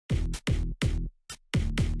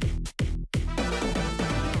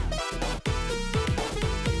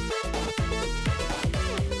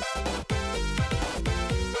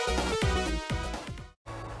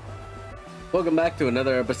Welcome back to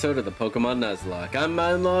another episode of the Pokemon Nuzlocke. I'm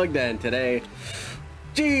Mindlogged, and today...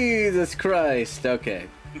 Jesus Christ! Okay.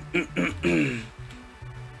 I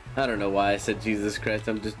don't know why I said Jesus Christ,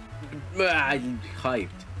 I'm just... hyped.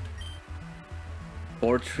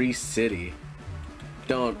 Tree City.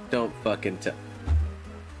 Don't fucking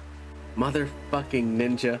motherfucking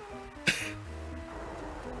ninja.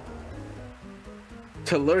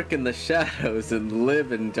 To lurk in the shadows and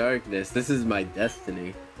live in darkness. This is my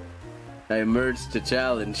destiny. I emerged to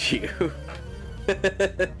challenge you.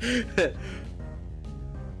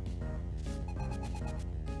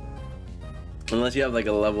 Unless you have like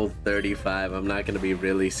a level 35, I'm not gonna be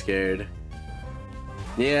really scared.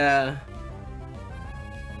 Yeah.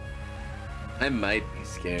 I might be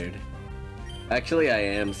scared. Actually, I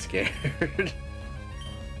am scared.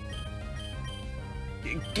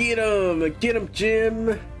 Get him,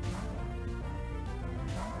 Jim!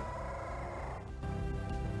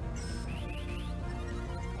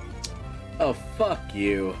 Oh, fuck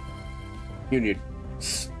you. You and your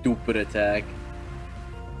stupid attack.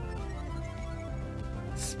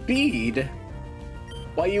 Speed?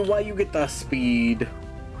 Why you get the speed?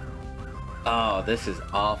 Oh, this is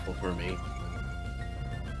awful for me.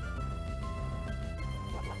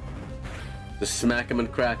 Just smack him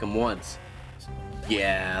and crack him once.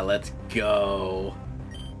 Yeah, let's go.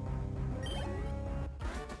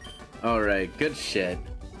 Alright, good shit.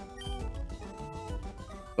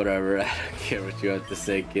 Whatever, I don't care what you have to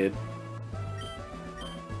say, kid.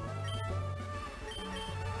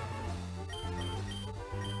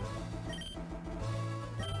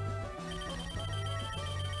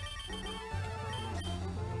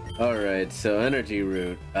 Alright, so energy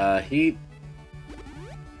root. Heat.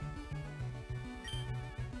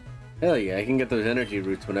 Hell yeah, I can get those energy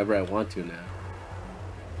roots whenever I want to now.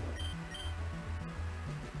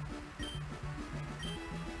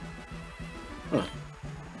 Huh.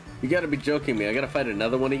 You gotta be joking me. I gotta fight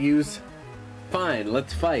another one of yous? Fine,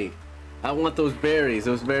 let's fight. I want those berries.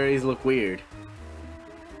 Those berries look weird.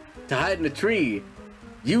 To hide in a tree,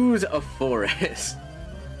 use a forest.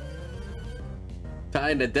 To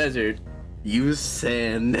hide in a desert, use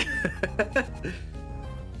sand.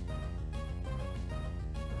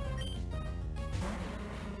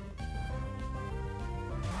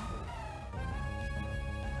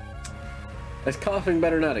 This coughing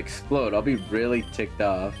better not explode. I'll be really ticked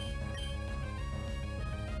off.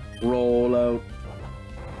 Roll out.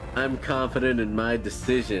 I'm confident in my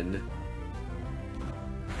decision.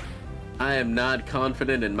 I am not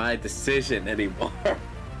confident in my decision anymore.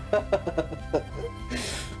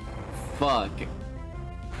 Fuck.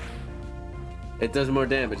 It does more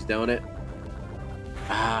damage, don't it?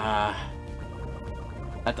 Ah.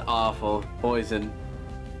 That's awful. Poison.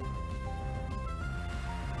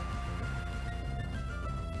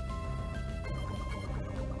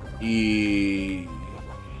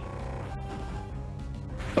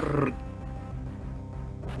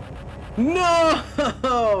 No!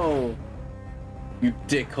 You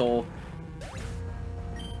dickhole.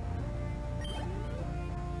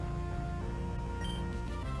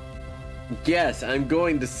 Yes, I'm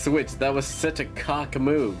going to switch. That was such a cock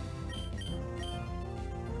move.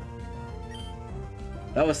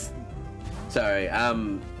 That was... Sorry,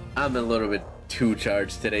 I'm a little bit too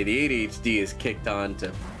charged today. The ADHD is kicked on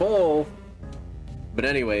to full. But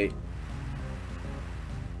anyway,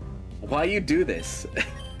 why you do this?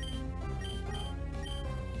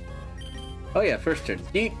 Oh yeah, first turn.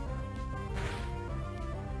 Eat.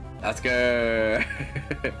 Let's go.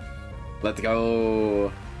 Let's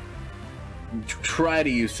go. Try to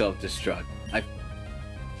use self-destruct. I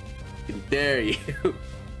dare you.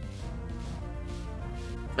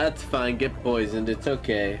 That's fine. Get poisoned. It's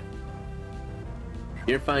okay.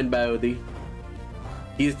 You're fine, Biodie.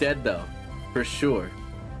 He's dead though, for sure.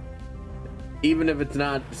 Even if it's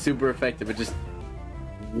not super effective, it just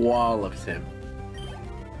wallops him.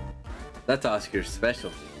 That's Oscar's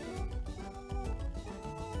specialty.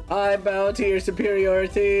 I bow to your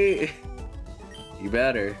superiority. You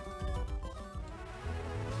better.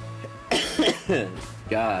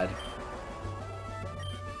 God.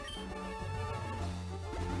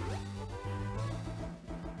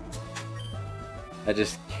 I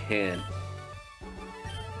just can't.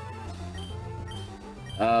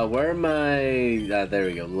 Where are my... there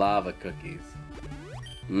we go. Lava cookies.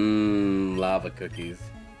 Lava cookies.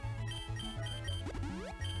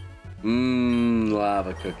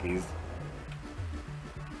 Lava cookies.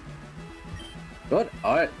 What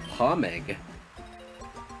are... Pomeg?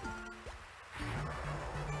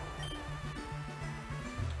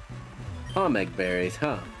 Pomeg berries,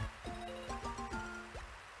 huh?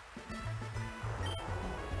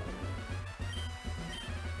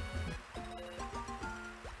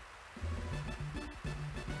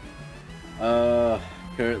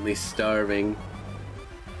 Currently starving.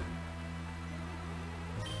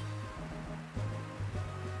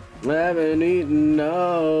 I haven't eaten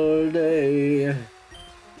all day.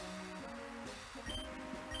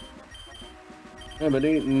 Haven't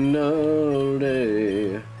eaten all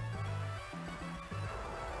day.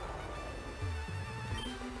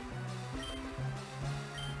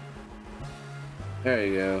 There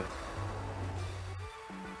you go.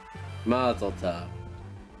 Mazel tov.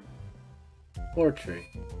 Poetry.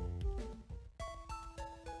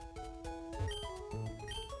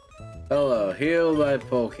 Hello, heal my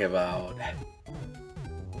Pokemon.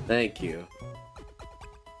 Thank you.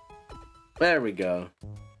 There we go.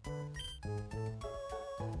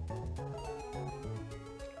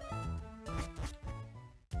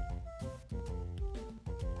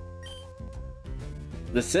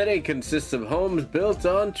 The city consists of homes built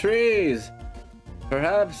on trees.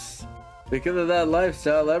 Perhaps because of that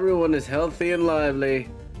lifestyle, everyone is healthy and lively.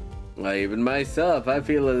 Even myself, I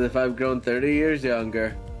feel as if I've grown 30 years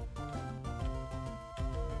younger.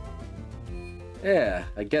 Yeah,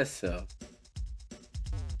 I guess so.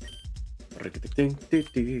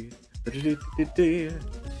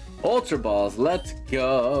 Ultra Balls, let's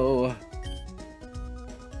go.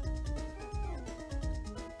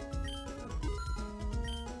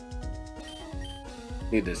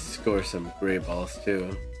 Need to score some gray balls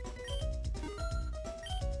too.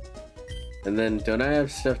 And then, don't I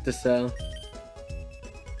have stuff to sell?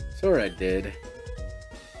 Sure I did.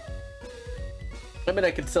 I mean,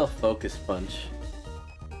 I could sell Focus Punch.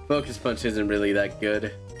 Focus Punch isn't really that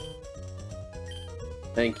good.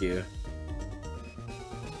 Thank you.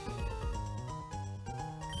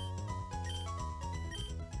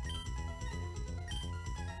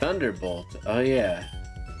 Thunderbolt. Oh yeah.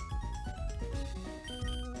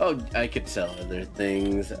 Oh, I could sell other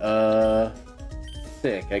things.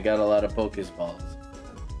 Sick. I got a lot of Pokeballs.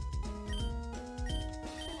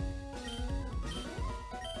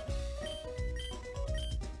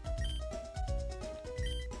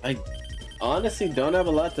 I honestly don't have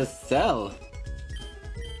a lot to sell.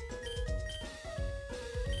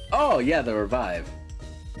 Oh, yeah, the revive.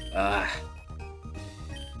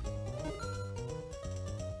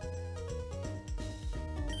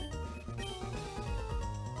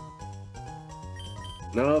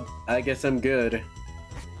 Nope, I guess I'm good.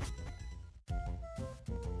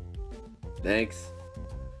 Thanks.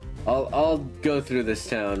 I'll go through this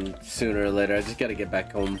town sooner or later. I just gotta get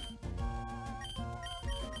back home.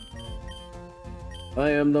 I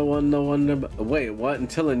am the one. Wait, what?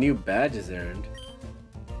 Until a new badge is earned.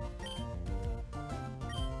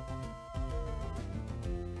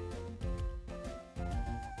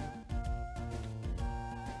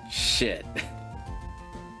 Shit.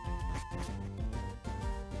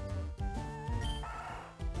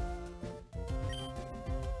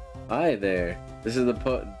 Hi there. This is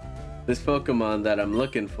this Pokemon that I'm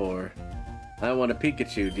looking for. I want a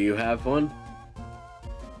Pikachu. Do you have one?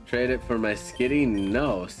 Trade it for my Skitty?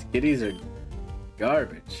 No, Skitties are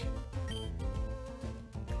garbage.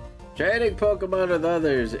 Trading Pokemon with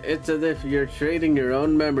others. It's as if you're trading your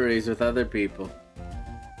own memories with other people.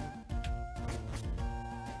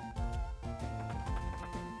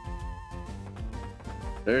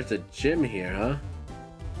 There's a gym here, huh?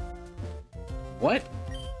 What?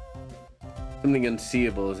 Something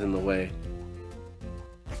unseeable is in the way.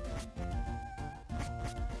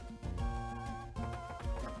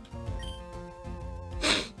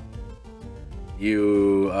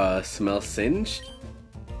 You, smell singed?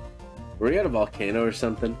 Were you at a volcano or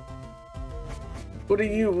something? Who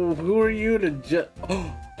are you to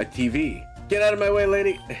oh, a TV. Get out of my way,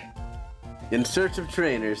 lady. In search of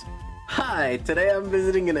trainers. Hi, today I'm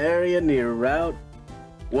visiting an area near Route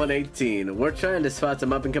 118. We're trying to spot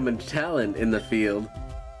some up-and-coming talent in the field.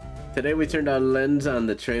 Today we turned our lens on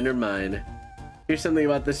the trainer Mine. Here's something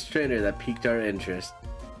about this trainer that piqued our interest.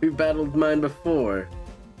 We've battled Mine before.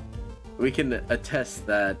 We can attest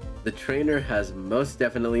that the trainer has most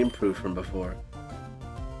definitely improved from before.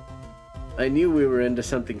 I knew we were into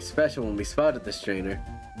something special when we spotted this trainer.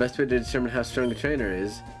 The best way to determine how strong a trainer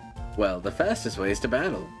is, well, the fastest way is to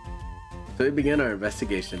battle. So we began our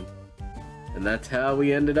investigation. And that's how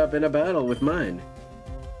we ended up in a battle with Mine.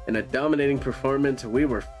 In a dominating performance, we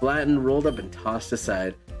were flattened, rolled up, and tossed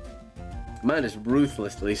aside. Mine is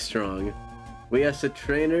ruthlessly strong. We asked the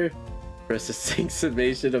trainer for a succinct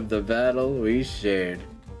summation of the battle we shared.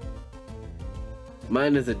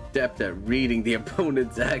 Mine is adept at reading the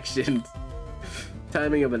opponent's actions.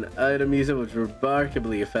 Timing of an item used was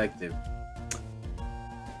remarkably effective.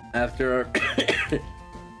 After our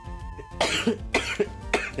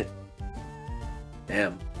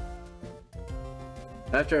Damn.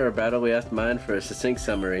 After our battle, we asked Mine for a succinct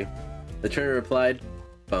summary. The trainer replied,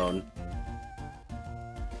 phone.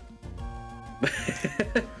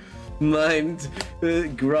 Mind,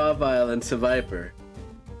 Grovile, and Seviper.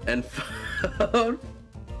 And phone?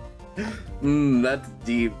 That's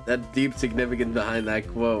deep. That's deep significance behind that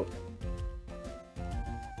quote.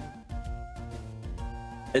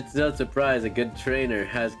 It's no surprise a good trainer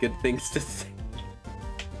has good things to say.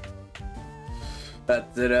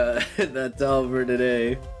 That's it, that's all for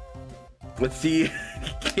today. Let's see you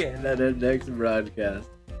again at our next broadcast.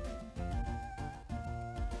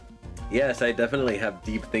 Yes, I definitely have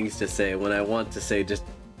deep things to say when I want to say just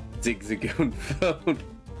Zigzagoon phone.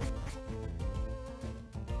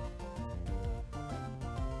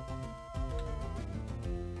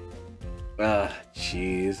 Ah,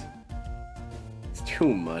 jeez. It's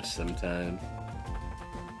too much sometimes.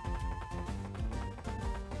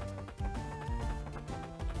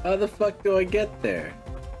 How the fuck do I get there?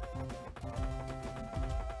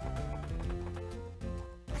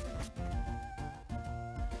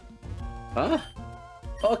 Huh?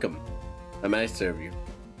 Welcome. I might serve you.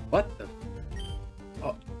 What the?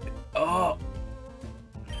 Oh. Oh.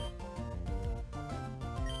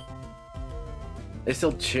 There's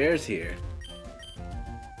still chairs here.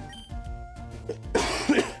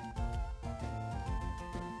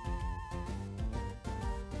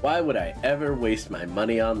 Why would I ever waste my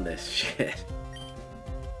money on this shit?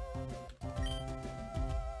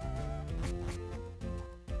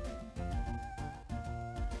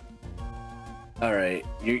 Alright,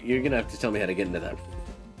 you're gonna have to tell me how to get into that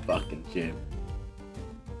fucking gym.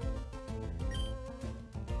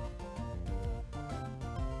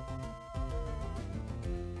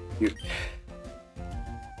 You...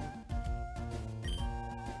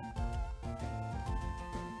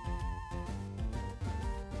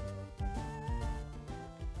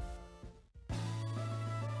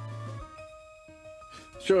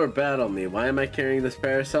 Sure, battle me. Why am I carrying this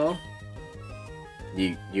parasol?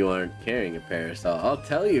 You aren't carrying a parasol. I'll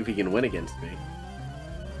tell you if you can win against me.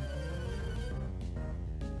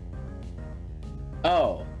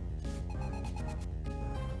 Oh.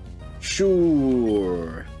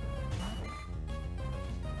 Sure.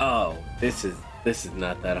 Oh, this is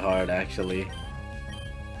not that hard actually.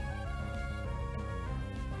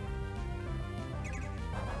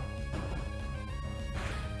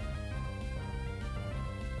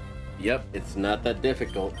 Yep, it's not that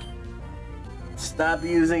difficult. Stop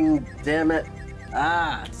using, damn it.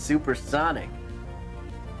 Ah, supersonic.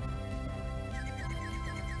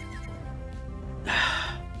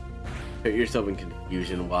 Put yourself in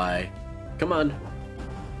confusion, why? Come on.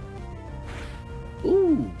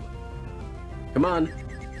 Ooh. Come on.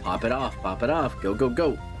 Pop it off, pop it off. Go, go,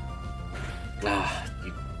 go. Ah,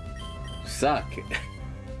 you suck.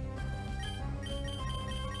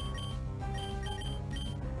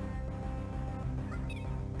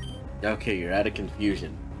 Okay, you're out of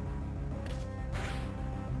confusion.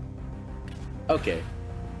 Okay.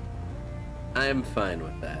 I'm fine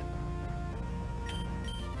with that.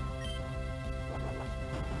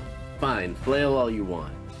 Fine, flail all you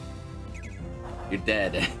want. You're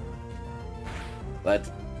dead. Let's...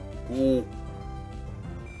 Ooh.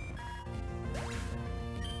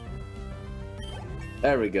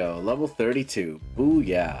 There we go, level 32.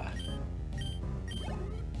 Booyah.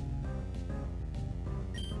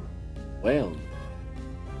 Well,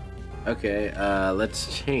 okay,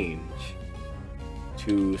 let's change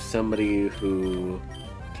to somebody who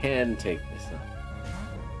can take this on.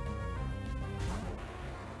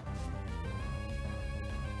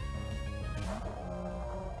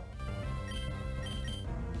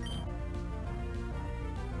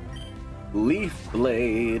 Leaf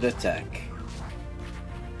Blade attack.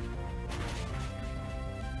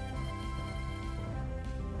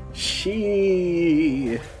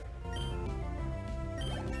 She.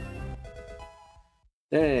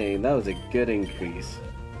 Dang, that was a good increase.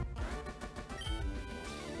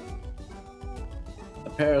 A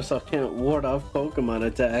parasol can't ward off Pokemon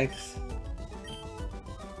attacks.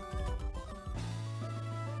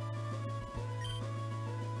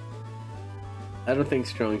 I don't think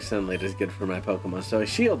strong sunlight is good for my Pokemon, so I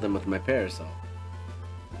shield them with my parasol.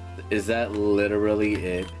 Is that literally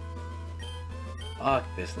it? Fuck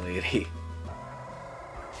this lady.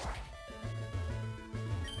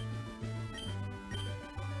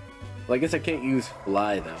 Well, I guess I can't use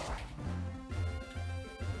fly though.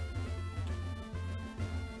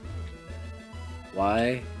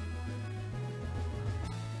 Why?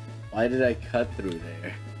 Why did I cut through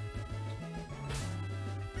there?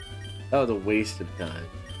 That was a waste of time.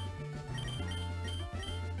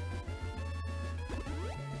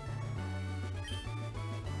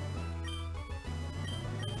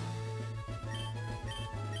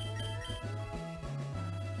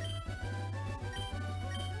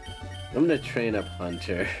 I'm gonna train up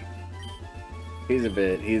Hunter. He's a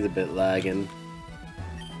bit lagging.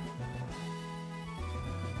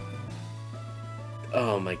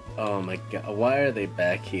 Oh my god, why are they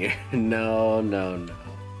back here? No.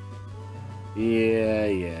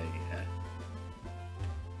 Yeah.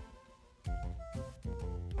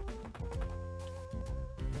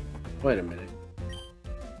 Wait a minute.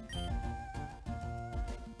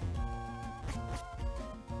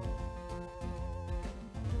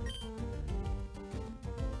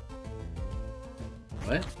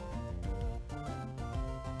 What?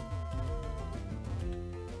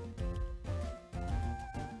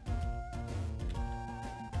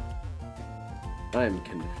 I'm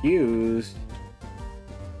confused.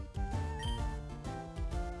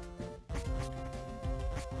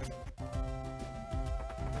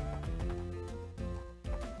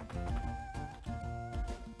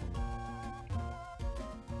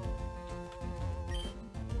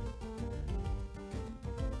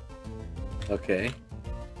 Okay.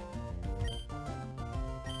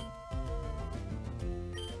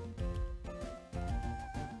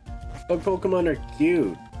 But Pokemon are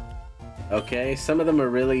cute. Okay, some of them are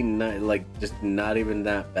really not, like, just not even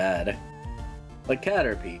that bad. Like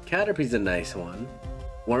Caterpie. Caterpie's a nice one.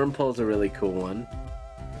 Wurmple's a really cool one.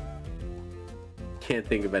 Can't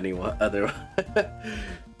think of any other one.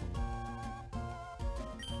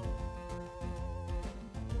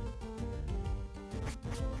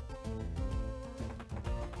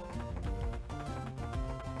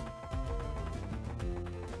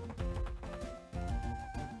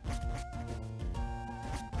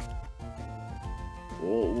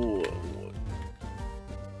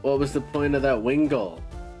 What was the point of that Wingull?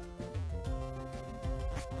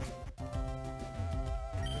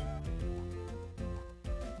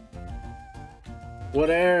 What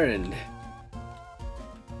errand?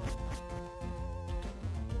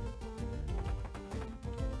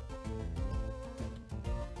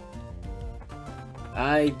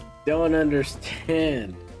 I don't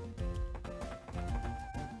understand.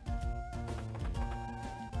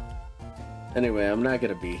 Anyway, I'm not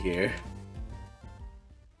gonna be here.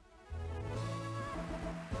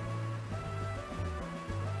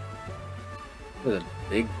 What a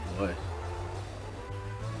big boy.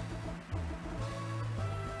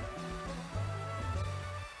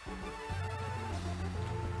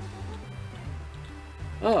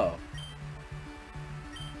 Oh.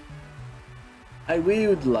 I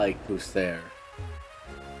would like who's there.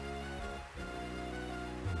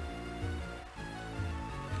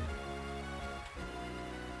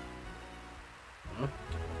 Huh?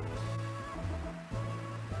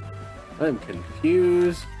 I'm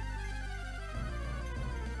confused.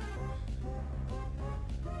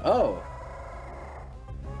 Oh.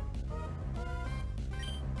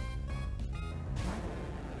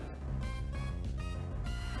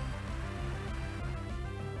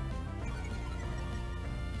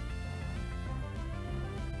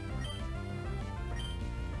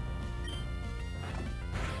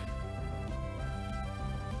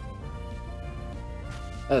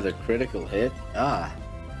 Oh, the critical hit? Ah.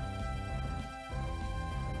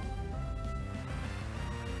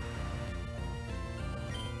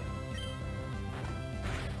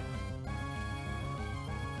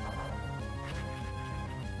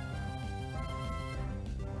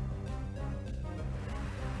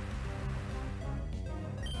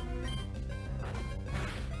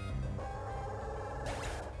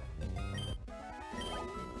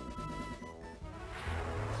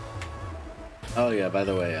 Oh yeah, by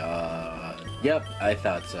the way, yep, I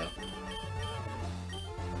thought so.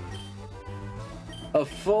 A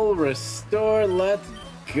full restore, let's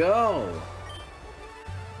go!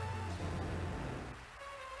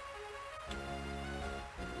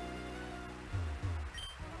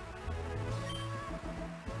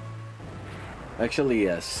 Actually,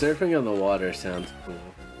 yeah, surfing on the water sounds cool.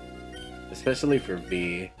 Especially for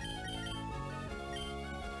V.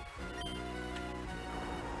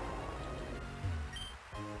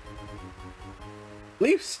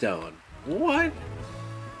 Leaf Stone. What?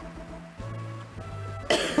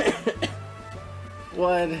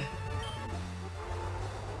 What?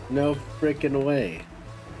 No frickin' way.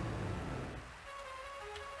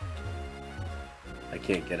 I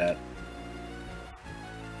can't get out.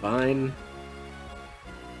 Fine.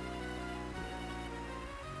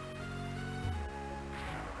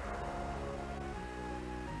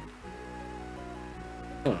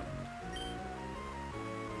 Huh.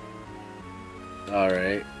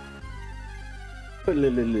 Alright. These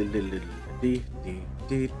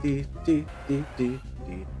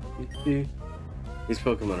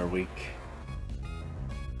Pokemon are weak.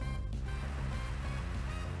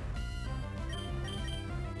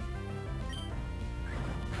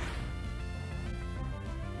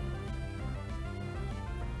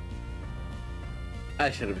 I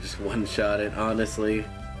should have just one-shot it, honestly.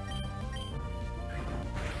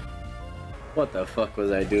 What the fuck was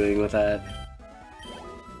I doing with that?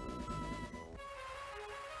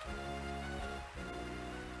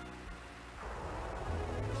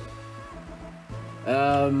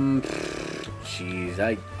 Jeez,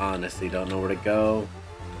 I honestly don't know where to go.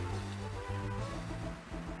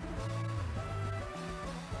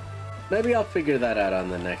 Maybe I'll figure that out on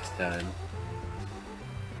the next time.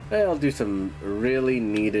 Maybe I'll do some really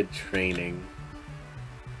needed training.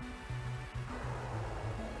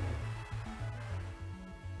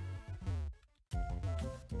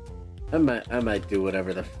 I might do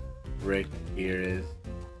whatever the frick here is.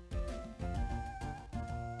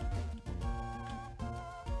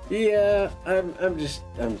 Yeah, I'm just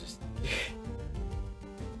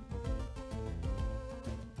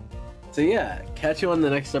So yeah, catch you on the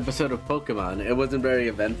next episode of Pokemon. It wasn't very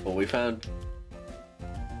eventful. We found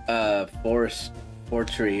forest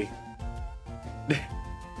tree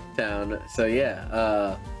town. So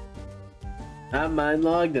yeah, I'm mind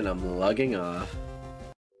logged and I'm logging off.